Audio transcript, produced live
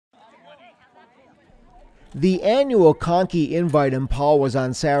The annual Conkey Invite in Powell was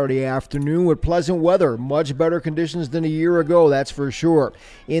on Saturday afternoon with pleasant weather. Much better conditions than a year ago, that's for sure.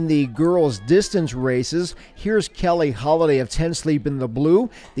 In the girls' distance races, here's Kelly Holiday of 10 Sleep in the Blue,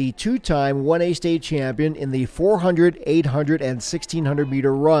 the two-time 1A state champion in the 400, 800, and 1600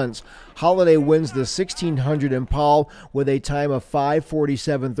 meter runs. Holiday wins the 1600 in Powell with a time of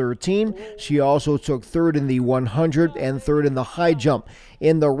 5:47.13. She also took third in the 100 and third in the high jump.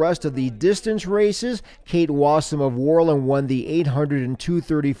 In the rest of the distance races, Kate Wassam of Worland won the 800 in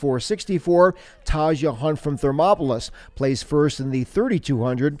 2:34.64. Taja Hunt from Thermopolis placed first in the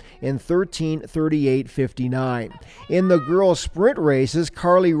 3200 in 13:38.59. In the girls' sprint races,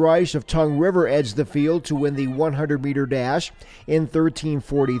 Carly Reich of Tongue River edged the field to win the 100-meter dash in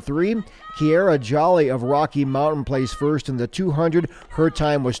 13:43. Kiera Jolly of Rocky Mountain placed first in the 200. Her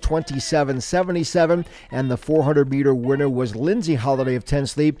time was 27:77, and the 400-meter winner was Lindsay Holiday of 10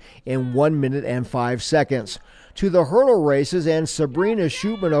 Sleep in 1 minute and 5 seconds. To the hurdle races, and Sabrina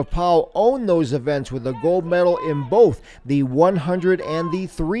Schutman of Powell owned those events with a gold medal in both the 100 and the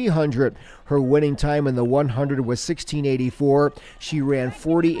 300. Her winning time in the 100 was 16:84. She ran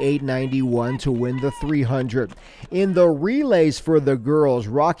 48:91 to win the 300. In the relays for the girls,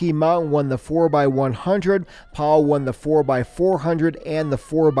 Rocky Mountain won the 4x100, Powell won the 4x400 and the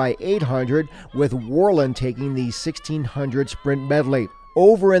 4x800, with Worland taking the 1600 sprint medley.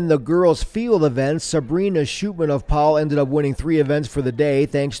 Over in the girls' field events, Sabrina Schutman of Powell ended up winning 3 events for the day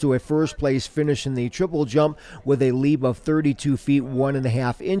thanks to a first-place finish in the triple jump with a leap of 32 feet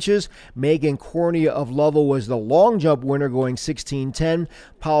 1.5 inches. Megan Cornea of Lovell was the long jump winner, going 16:10.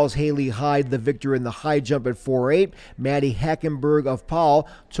 Powell's Haley Hyde the victor in the high jump at 4:8. Maddie Hackenberg of Powell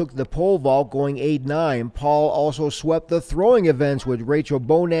took the pole vault, going 8:9. Powell also swept the throwing events with Rachel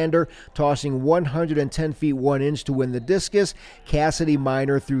Bonander tossing 110 feet 1 inch to win the discus. Cassidy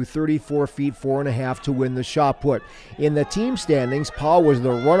Minor threw 34 feet 4.5 to win the shot put. In the team standings, Powell was the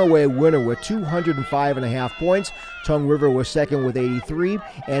runaway winner with 205.5 points. Tongue River was second with 83,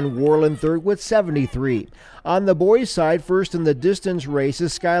 and Worland third with 73. On the boys' side, first in the distance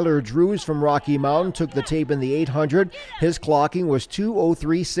races, Skylar Drews from Rocky Mountain took the tape in the 800. His clocking was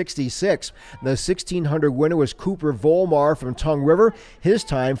 2:03.66. The 1600 winner was Cooper Volmar from Tongue River. His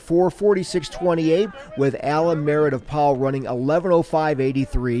time 4:46.28, with Alan Merritt of Powell running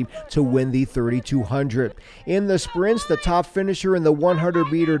 11:05.83 to win the 3200. In the sprints, the top finisher in the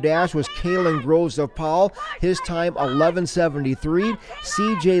 100-meter dash was Kalen Groves of Powell. His time 11:73.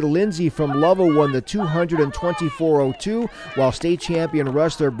 CJ Lindsay from Lovell won the 200 in 24:02, while state champion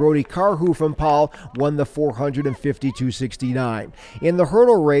wrestler Brody Carhu from Powell won the 400 in 52:69. In the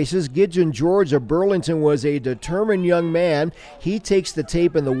hurdle races, Gidgeon George of Burlington was a determined young man. He takes the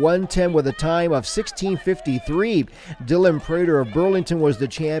tape in the 110 with a time of 16:53. Dylan Prater of Burlington was the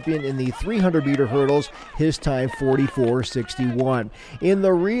champion in the 300-meter hurdles. His time 44:61. In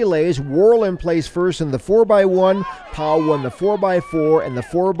the relays, Worland placed first in the 4x1. Powell won the 4x4 and the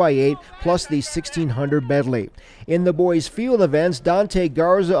 4x8 plus the 1600 medley. In the boys' field events, Dante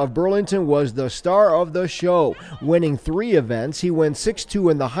Garza of Burlington was the star of the show, winning 3 events. He went 6'2"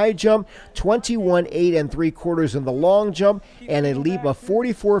 in the high jump, 21.8 3/4 in the long jump, and a leap of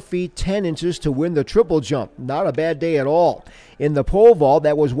 44 feet 10 inches to win the triple jump. Not a bad day at all. In the pole vault,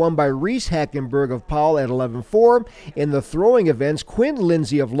 that was won by Reese Hackenberg of Powell at 11:4. In the throwing events, Quinn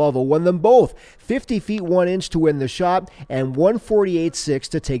Lindsay of Lovell won them both, 50 feet 1 inch to win the shot and 1:48.6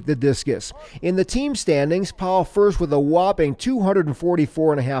 to take the discus. In the team standings, Powell first with a whopping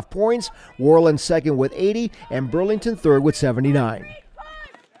 244.5 points, Worland second with 80, and Burlington third with 79.